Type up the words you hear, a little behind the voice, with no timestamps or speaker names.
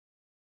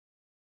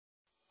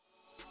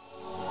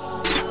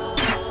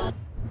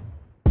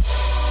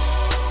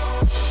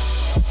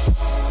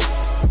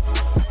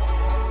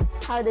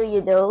How do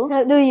you do?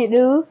 How do you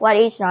do? What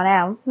is your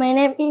name? My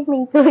name is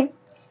Mingkuy.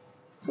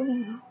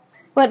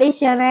 What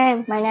is your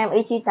name? My name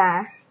is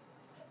Chita.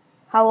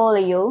 How old are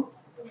you?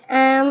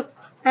 I'm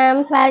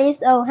 12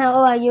 years old. How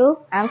old are you?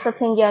 I'm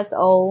 13 years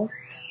old.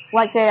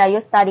 What grade are you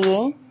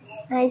studying?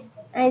 I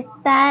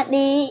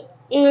study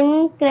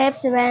in grade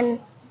 7.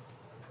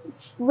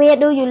 Where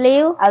do you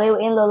live? I live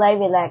in Lulay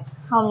Village.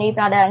 How many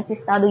brothers and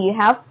sisters do you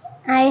have?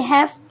 I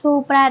have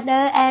 2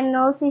 brothers and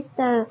no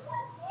sister.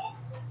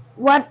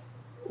 What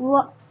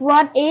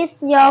is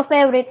your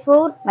favorite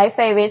food? My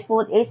favorite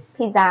food is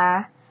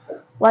pizza.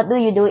 What do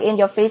you do in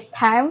your free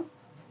time?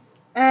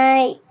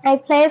 I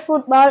play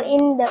football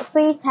in the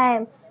free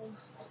time.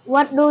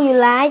 What do you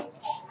like?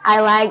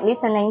 I like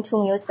listening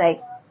to music.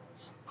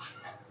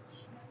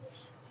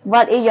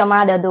 What is your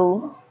mother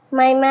do?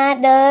 My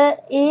mother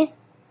is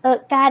a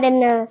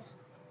gardener.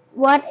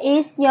 What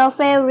is your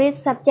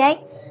favorite subject?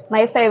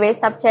 My favorite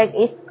subject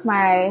is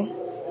Khmer.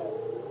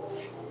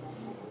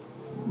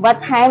 What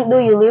time do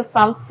you leave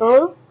from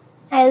school?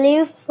 I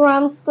leave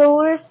from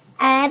school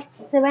at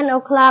 7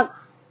 o'clock.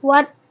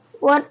 What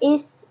do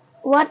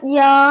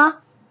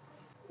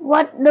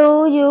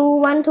you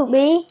want to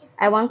be?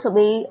 I want to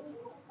be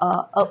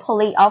a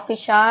police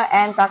officer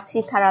and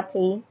practice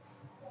karate.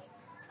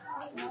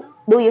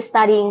 Do you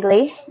study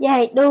English? Yeah,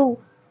 I do.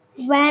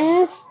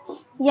 When's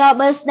your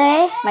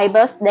birthday? My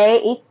birthday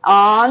is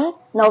on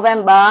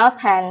November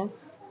 10.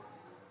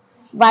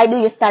 Why do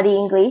you study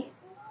English?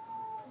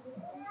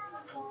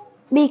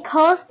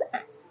 Because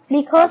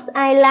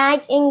I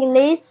like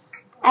English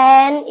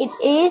and it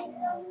is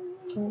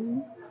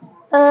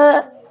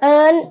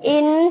an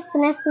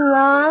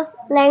international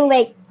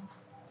language.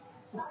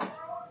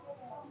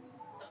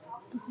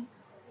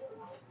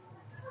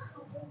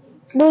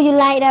 Do you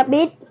like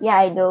rabbit? Yeah,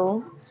 I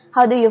do.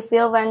 How do you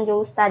feel when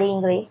you study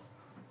English?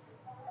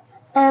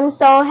 I'm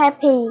so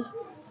happy.